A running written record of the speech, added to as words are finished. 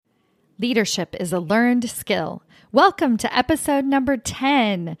Leadership is a learned skill. Welcome to episode number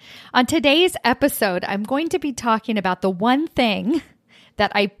 10. On today's episode, I'm going to be talking about the one thing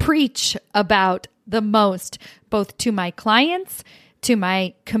that I preach about the most, both to my clients, to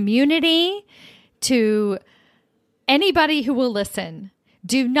my community, to anybody who will listen.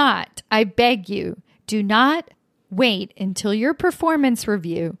 Do not, I beg you, do not wait until your performance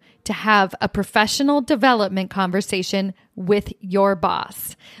review to have a professional development conversation with your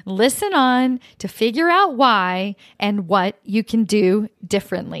boss. Listen on to figure out why and what you can do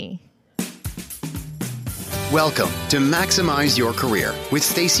differently. Welcome to Maximize Your Career with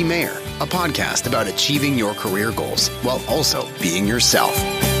Stacey Mayer, a podcast about achieving your career goals while also being yourself.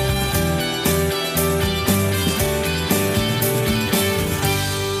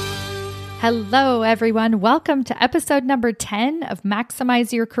 Hello, everyone. Welcome to episode number 10 of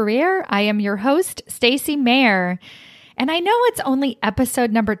Maximize Your Career. I am your host, Stacey Mayer. And I know it's only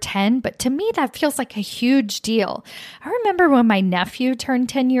episode number 10, but to me, that feels like a huge deal. I remember when my nephew turned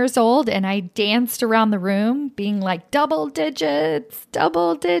 10 years old and I danced around the room being like double digits.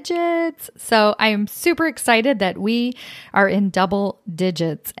 So I am super excited that we are in double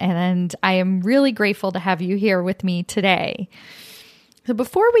digits, and I am really grateful to have you here with me today. So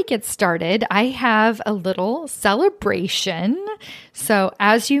before we get started, I have a little celebration. So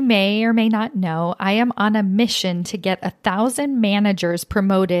as you may or may not know, I am on a mission to get 1,000 managers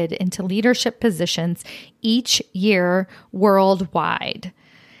promoted into leadership positions each year worldwide.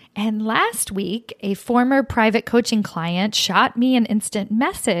 And last week, a former private coaching client shot me an instant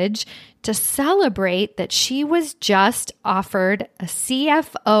message to celebrate that she was just offered a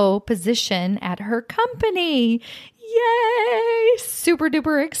CFO position at her company. Yay! Super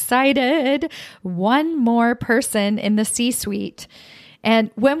duper excited. One more person in the C-suite.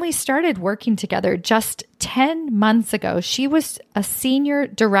 And when we started working together just 10 months ago, she was a senior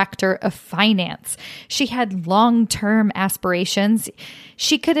director of finance. She had long-term aspirations.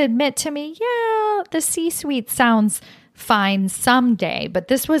 She could admit to me, yeah, the C-suite sounds fine someday, but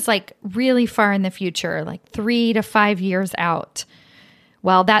this was like really far in the future, like 3 to 5 years out.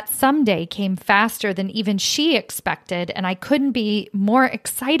 Well, that someday came faster than even she expected, and I couldn't be more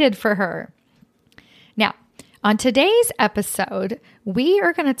excited for her. Now, on today's episode, we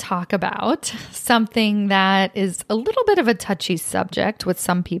are going to talk about something that is a little bit of a touchy subject with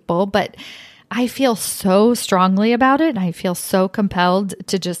some people, but I feel so strongly about it, and I feel so compelled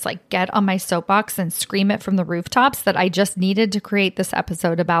to just like get on my soapbox and scream it from the rooftops that I just needed to create this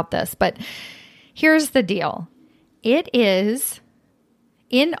episode about this. But here's the deal. It is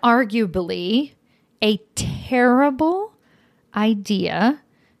inarguably a terrible idea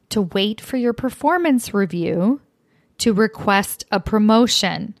to wait for your performance review to request a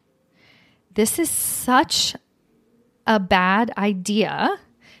promotion. This is such a bad idea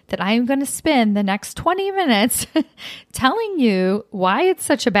that I am going to spend the next 20 minutes telling you why it's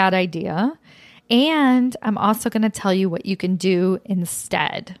such a bad idea. And I'm also going to tell you what you can do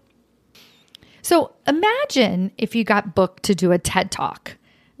instead. So imagine if you got booked to do a TED Talk.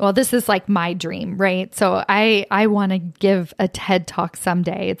 Well, this is like my dream, right? So I want to give a TED Talk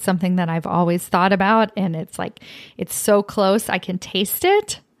someday. It's something that I've always thought about, and it's like, it's so close, I can taste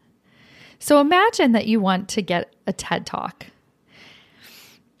it. So imagine that you want to get a TED Talk.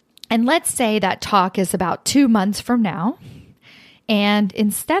 And let's say that talk is about 2 months from now. And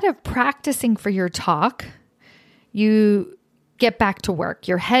instead of practicing for your talk, you get back to work.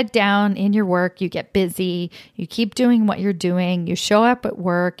 You're head down in your work. You get busy. You keep doing what you're doing. You show up at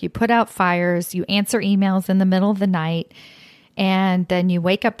work. You put out fires. You answer emails in the middle of the night. And then you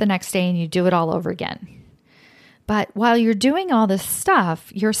wake up the next day and you do it all over again. But while you're doing all this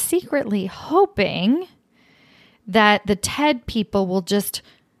stuff, you're secretly hoping that the TED people will just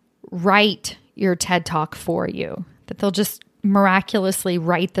write your TED Talk for you, that they'll just miraculously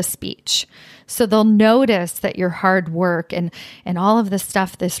write the speech. So they'll notice that your hard work and all of this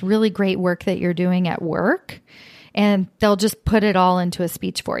stuff, this really great work that you're doing at work, and they'll just put it all into a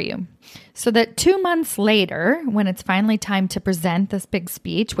speech for you. So that 2 months later, when it's finally time to present this big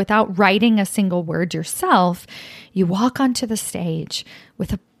speech, without writing a single word yourself, you walk onto the stage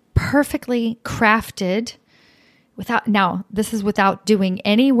with a perfectly crafted now, this is without doing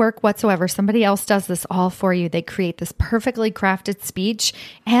any work whatsoever. Somebody else does this all for you. They create this perfectly crafted speech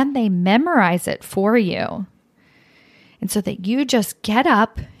and they memorize it for you. And so that you just get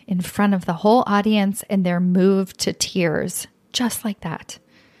up in front of the whole audience and they're moved to tears, just like that.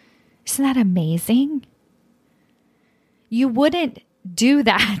 Isn't that amazing? You wouldn't do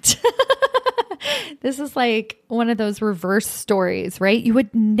that This is like one of those reverse stories, right? You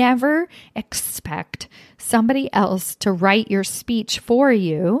would never expect somebody else to write your speech for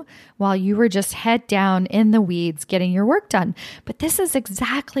you while you were just head down in the weeds getting your work done. But this is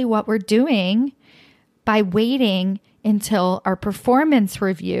exactly what we're doing by waiting until our performance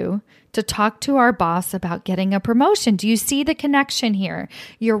review to talk to our boss about getting a promotion. Do you see the connection here?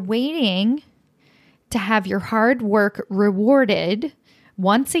 You're waiting to have your hard work rewarded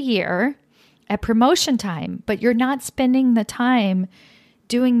once a year at promotion time, but you're not spending the time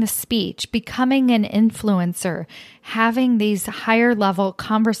doing the speech, becoming an influencer, having these higher level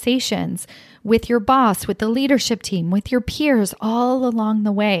conversations with your boss, with the leadership team, with your peers all along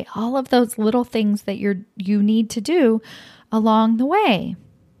the way, all of those little things that you need to do along the way.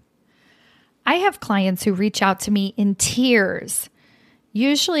 I have clients who reach out to me in tears,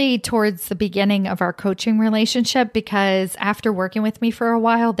 usually towards the beginning of our coaching relationship, because after working with me for a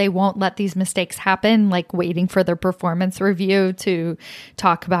while, they won't let these mistakes happen, like waiting for their performance review to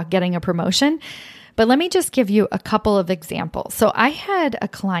talk about getting a promotion. But let me just give you a couple of examples. So I had a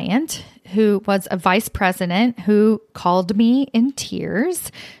client who was a vice president who called me in tears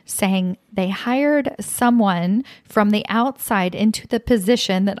saying they hired someone from the outside into the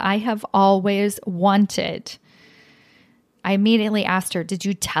position that I have always wanted. I immediately asked her, did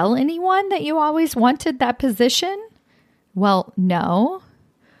you tell anyone that you always wanted that position? Well, no.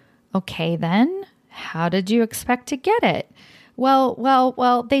 Okay, then how did you expect to get it?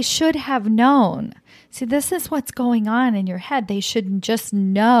 Well, they should have known. See, this is what's going on in your head. They should just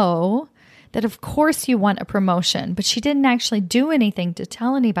know that of course you want a promotion, but she didn't actually do anything to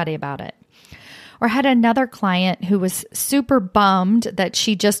tell anybody about it. Or had another client who was super bummed that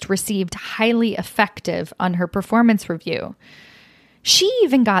she just received highly effective on her performance review. She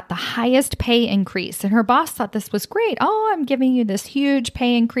even got the highest pay increase, and her boss thought this was great. Oh, I'm giving you this huge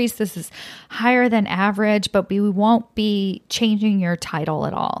pay increase. This is higher than average, but we won't be changing your title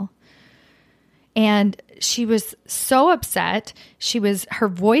at all. And she was so upset. Her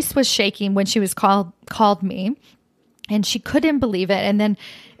voice was shaking when she was called me, and she couldn't believe it. And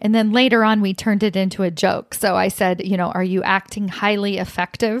then later on, we turned it into a joke. So I said, are you acting highly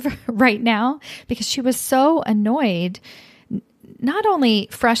effective right now? Because she was so annoyed, not only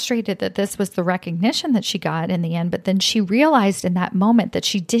frustrated that this was the recognition that she got in the end, but then she realized in that moment that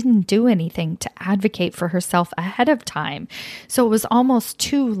she didn't do anything to advocate for herself ahead of time. So it was almost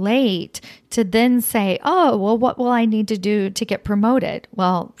too late to then say, oh, well, what will I need to do to get promoted?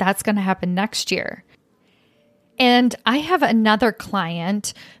 Well, that's going to happen next year. And I have another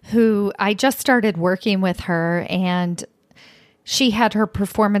client who I just started working with her, and she had her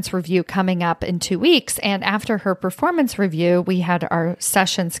performance review coming up in 2 weeks. And after her performance review, we had our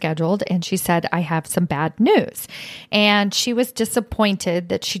session scheduled, and she said, I have some bad news. And she was disappointed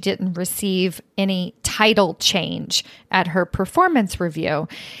that she didn't receive any title change at her performance review.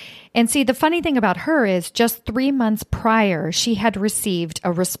 And see, the funny thing about her is just 3 months prior, she had received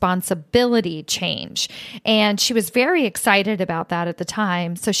a responsibility change. And she was very excited about that at the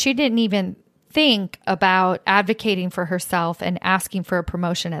time. So she didn't even think about advocating for herself and asking for a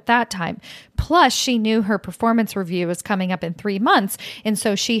promotion at that time. Plus, she knew her performance review was coming up in 3 months. And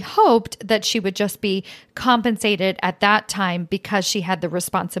so she hoped that she would just be compensated at that time because she had the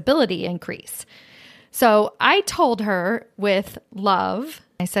responsibility increase. So I told her with love,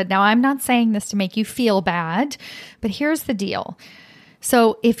 I said, now I'm not saying this to make you feel bad, but here's the deal.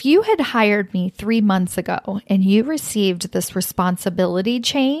 So if you had hired me 3 months ago and you received this responsibility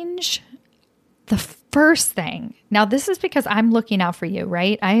change, the first thing, now this is because I'm looking out for you,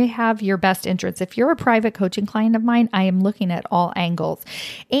 right? I have your best interests. If you're a private coaching client of mine, I am looking at all angles.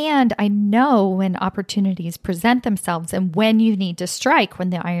 And I know when opportunities present themselves and when you need to strike,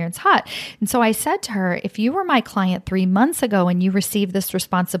 when the iron's hot. And so I said to her, if you were my client 3 months ago and you received this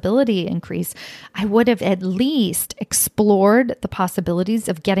responsibility increase, I would have at least explored the possibilities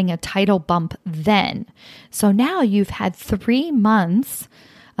of getting a title bump then. So now you've had 3 months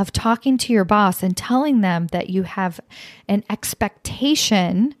of talking to your boss and telling them that you have an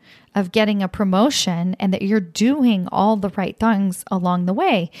expectation of getting a promotion and that you're doing all the right things along the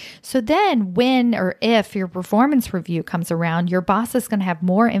way. So then when or if your performance review comes around, your boss is going to have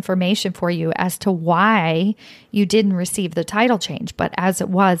more information for you as to why you didn't receive the title change. But as it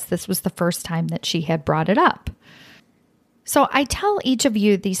was, this was the first time that she had brought it up. So I tell each of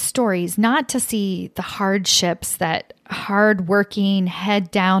you these stories not to see the hardships that hardworking,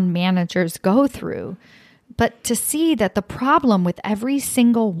 head-down managers go through, but to see that the problem with every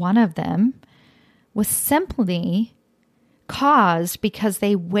single one of them was simply caused because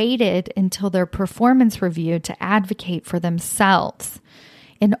they waited until their performance review to advocate for themselves.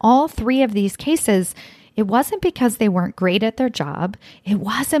 In all three of these cases, it wasn't because they weren't great at their job. It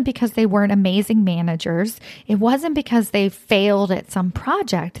wasn't because they weren't amazing managers. It wasn't because they failed at some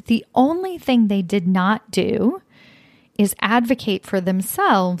project. The only thing they did not do is advocate for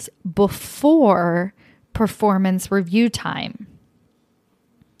themselves before performance review time.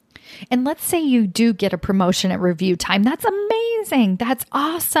 And let's say you do get a promotion at review time. That's amazing. That's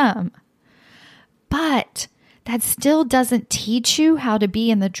awesome. But that still doesn't teach you how to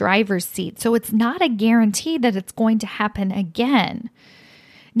be in the driver's seat. So it's not a guarantee that it's going to happen again.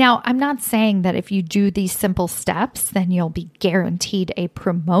 Now, I'm not saying that if you do these simple steps, then you'll be guaranteed a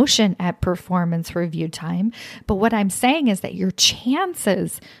promotion at performance review time. But what I'm saying is that your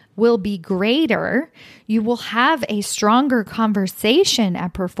chances will be greater. You will have a stronger conversation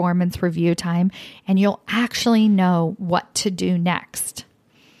at performance review time, and you'll actually know what to do next.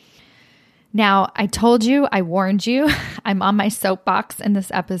 Now, I told you, I warned you, I'm on my soapbox in this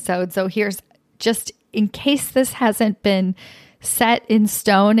episode. So here's just in case this hasn't been set in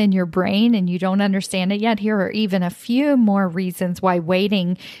stone in your brain and you don't understand it yet, here are even a few more reasons why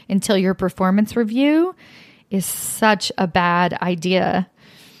waiting until your performance review is such a bad idea.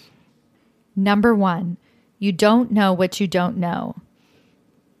 Number one, you don't know what you don't know.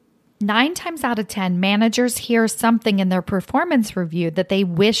 9 times out of 10, managers hear something in their performance review that they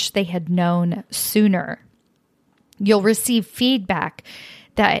wish they had known sooner. You'll receive feedback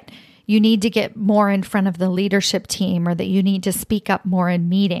that you need to get more in front of the leadership team or that you need to speak up more in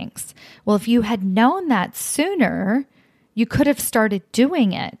meetings. Well, if you had known that sooner, you could have started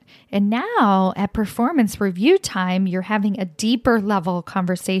doing it. And now at performance review time, you're having a deeper level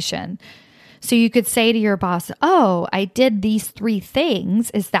conversation. So you could say to your boss, oh, I did these 3 things.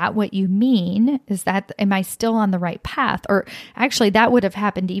 Is that what you mean? Am I still on the right path? Or actually, that would have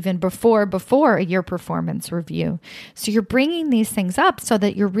happened even before your performance review. So you're bringing these things up so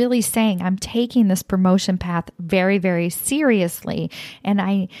that you're really saying, I'm taking this promotion path very, very seriously. And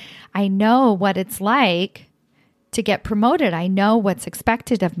I know what it's like to get promoted. I know what's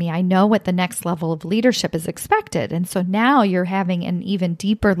expected of me. I know what the next level of leadership is expected. And so now you're having an even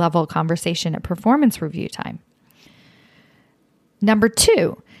deeper level conversation at performance review time. Number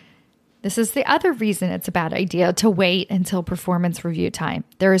 2, this is the other reason it's a bad idea to wait until performance review time.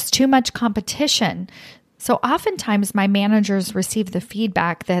 There is too much competition. So oftentimes my managers receive the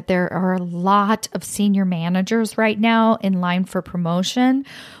feedback that there are a lot of senior managers right now in line for promotion,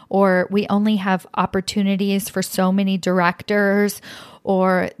 or we only have opportunities for so many directors,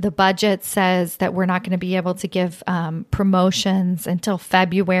 or the budget says that we're not going to be able to give promotions until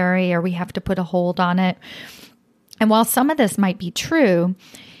February, or we have to put a hold on it. And while some of this might be true,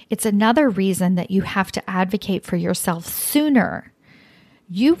 it's another reason that you have to advocate for yourself sooner.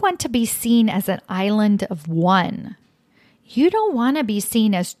 You want to be seen as an island of one. You don't want to be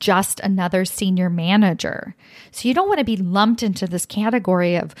seen as just another senior manager. So you don't want to be lumped into this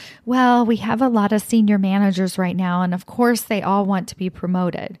category of, well, we have a lot of senior managers right now, and of course they all want to be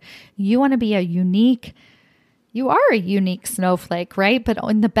promoted. You want to be you are a unique snowflake, right? But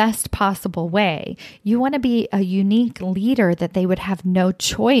in the best possible way. You want to be a unique leader that they would have no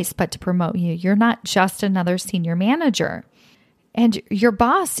choice but to promote you. You're not just another senior manager. And your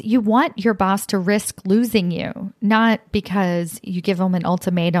boss, you want your boss to risk losing you, not because you give them an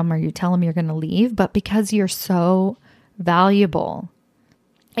ultimatum or you tell them you're going to leave, but because you're so valuable.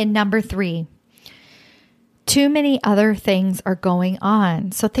 And number 3, too many other things are going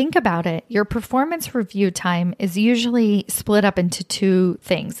on. So think about it. Your performance review time is usually split up into 2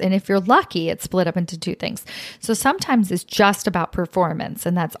 things. And if you're lucky, it's split up into 2 things. So sometimes it's just about performance,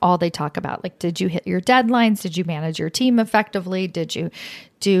 and that's all they talk about. Like, did you hit your deadlines? Did you manage your team effectively? Did you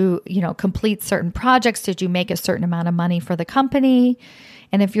complete certain projects? Did you make a certain amount of money for the company?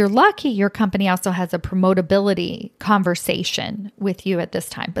 And if you're lucky, your company also has a promotability conversation with you at this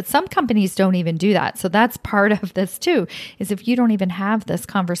time. But some companies don't even do that. So that's part of this too, is if you don't even have this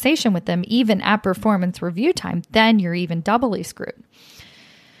conversation with them, even at performance review time, then you're even doubly screwed.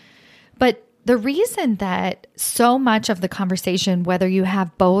 But the reason that so much of the conversation, whether you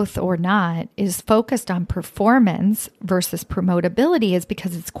have both or not, is focused on performance versus promotability is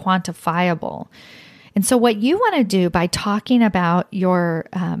because it's quantifiable. And so what you want to do by talking about your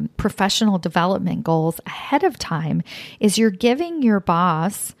professional development goals ahead of time is you're giving your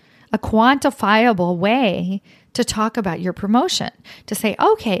boss a quantifiable way to talk about your promotion, to say,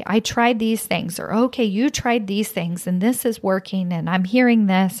 okay, I tried these things, or okay, you tried these things and this is working and I'm hearing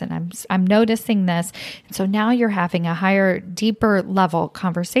this and I'm noticing this. And so now you're having a higher, deeper level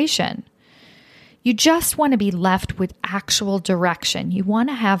conversation. You just want to be left with actual direction. You want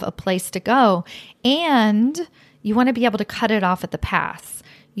to have a place to go, and you want to be able to cut it off at the pass.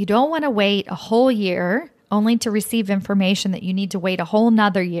 You don't want to wait a whole year only to receive information that you need to wait a whole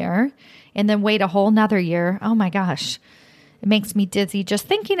nother year and then wait a whole nother year. Oh my gosh, it makes me dizzy just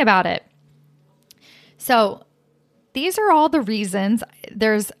thinking about it. So these are all the reasons.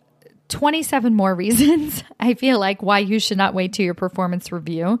 There's 27 more reasons, I feel like, why you should not wait to your performance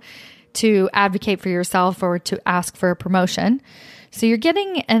review to advocate for yourself or to ask for a promotion. So you're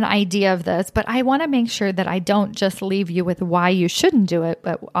getting an idea of this, but I want to make sure that I don't just leave you with why you shouldn't do it,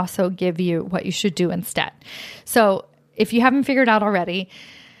 but also give you what you should do instead. So if you haven't figured out already,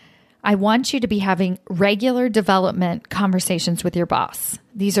 I want you to be having regular development conversations with your boss.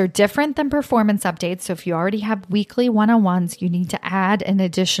 These are different than performance updates. So if you already have weekly one-on-ones, you need to add an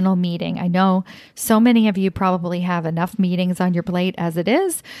additional meeting. I know so many of you probably have enough meetings on your plate as it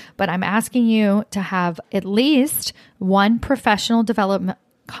is, but I'm asking you to have at least one professional development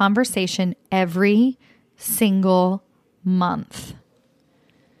conversation every single month.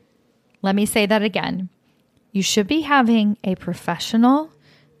 Let me say that again. You should be having a professional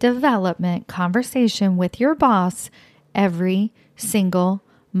development conversation with your boss every single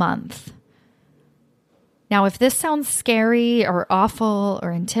month. Now, if this sounds scary or awful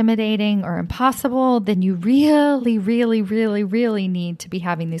or intimidating or impossible, then you really, really, really, really need to be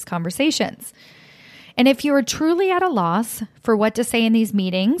having these conversations. And if you are truly at a loss for what to say in these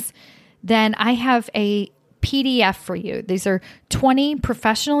meetings, then I have a PDF for you. These are 20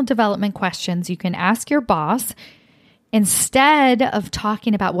 professional development questions you can ask your boss instead of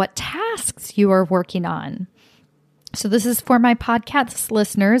talking about what tasks you are working on. So this is for my podcast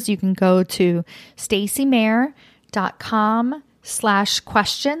listeners. You can go to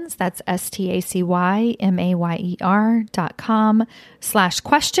stacymayer.com/questions. That's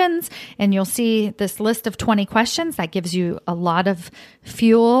stacymayer.com/questions. And you'll see this list of 20 questions that gives you a lot of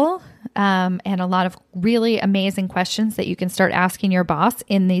fuel and a lot of really amazing questions that you can start asking your boss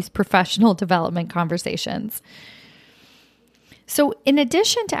in these professional development conversations. So in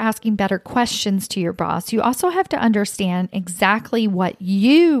addition to asking better questions to your boss, you also have to understand exactly what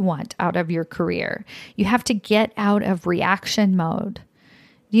you want out of your career. You have to get out of reaction mode.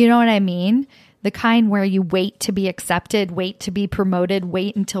 You know what I mean? The kind where you wait to be accepted, wait to be promoted,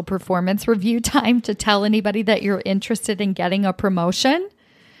 wait until performance review time to tell anybody that you're interested in getting a promotion.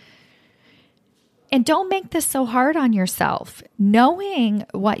 And don't make this so hard on yourself. Knowing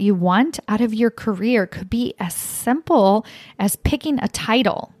what you want out of your career could be as simple as picking a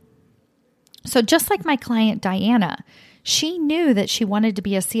title. So just like my client, Diana, she knew that she wanted to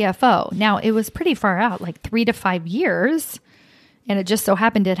be a CFO. Now, it was pretty far out, like 3 to 5 years. And it just so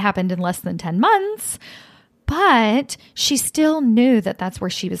happened it happened in less than 10 months. But she still knew that that's where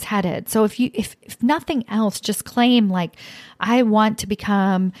she was headed. So if nothing else, just claim like, I want to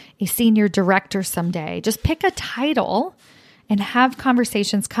become a senior director someday. Just pick a title and have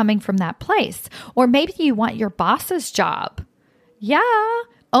conversations coming from that place. Or maybe you want your boss's job. Yeah,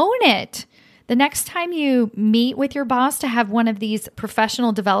 own it. The next time you meet with your boss to have one of these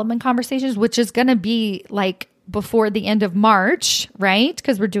professional development conversations, which is going to be like before the end of March, right?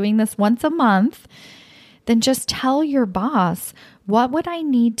 Because we're doing this once a month. Then just tell your boss, what would I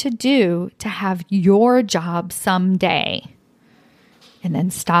need to do to have your job someday? And then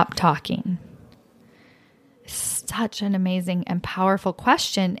stop talking. Such an amazing and powerful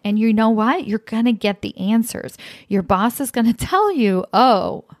question. And you know what? You're going to get the answers. Your boss is going to tell you,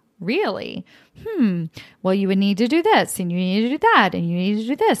 oh, really? Well, you would need to do this and you need to do that and you need to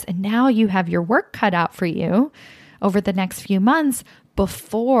do this. And now you have your work cut out for you over the next few months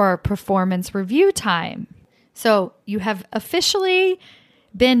before performance review time. So you have officially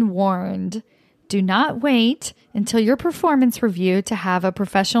been warned. Do not wait until your performance review to have a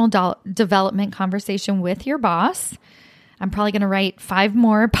professional development conversation with your boss. I'm probably going to write 5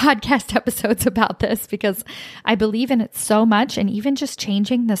 more podcast episodes about this because I believe in it so much. And even just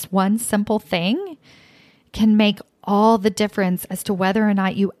changing this one simple thing can make all the difference as to whether or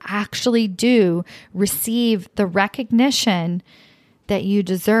not you actually do receive the recognition that you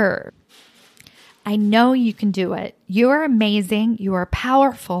deserve. I know you can do it. You are amazing, you are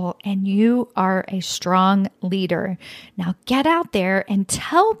powerful, and you are a strong leader. Now get out there and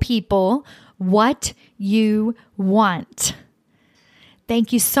tell people what you want.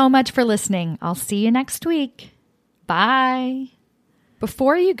 Thank you so much for listening. I'll see you next week. Bye.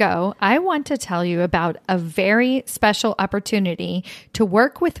 Before you go, I want to tell you about a very special opportunity to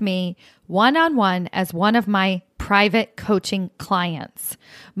work with me one-on-one as one of my private coaching clients.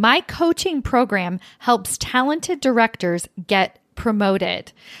 My coaching program helps talented directors get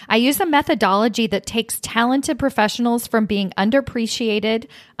promoted. I use a methodology that takes talented professionals from being underappreciated,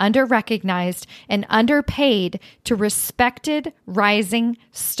 underrecognized, and underpaid to respected rising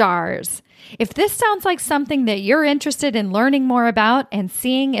stars. If this sounds like something that you're interested in learning more about and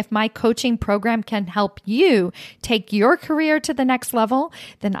seeing if my coaching program can help you take your career to the next level,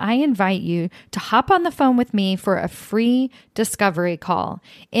 then I invite you to hop on the phone with me for a free discovery call.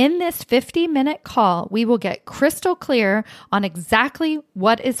 In this 50-minute call, we will get crystal clear on exactly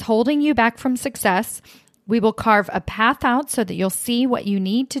what is holding you back from success. We will carve a path out so that you'll see what you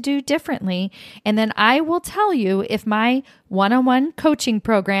need to do differently. And then I will tell you if my one-on-one coaching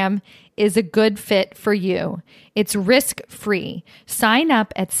program is a good fit for you. It's risk-free. Sign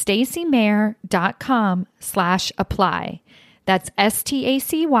up at stacymayer.com/apply. That's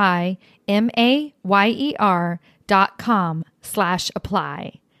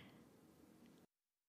STACYMAYER.com/apply.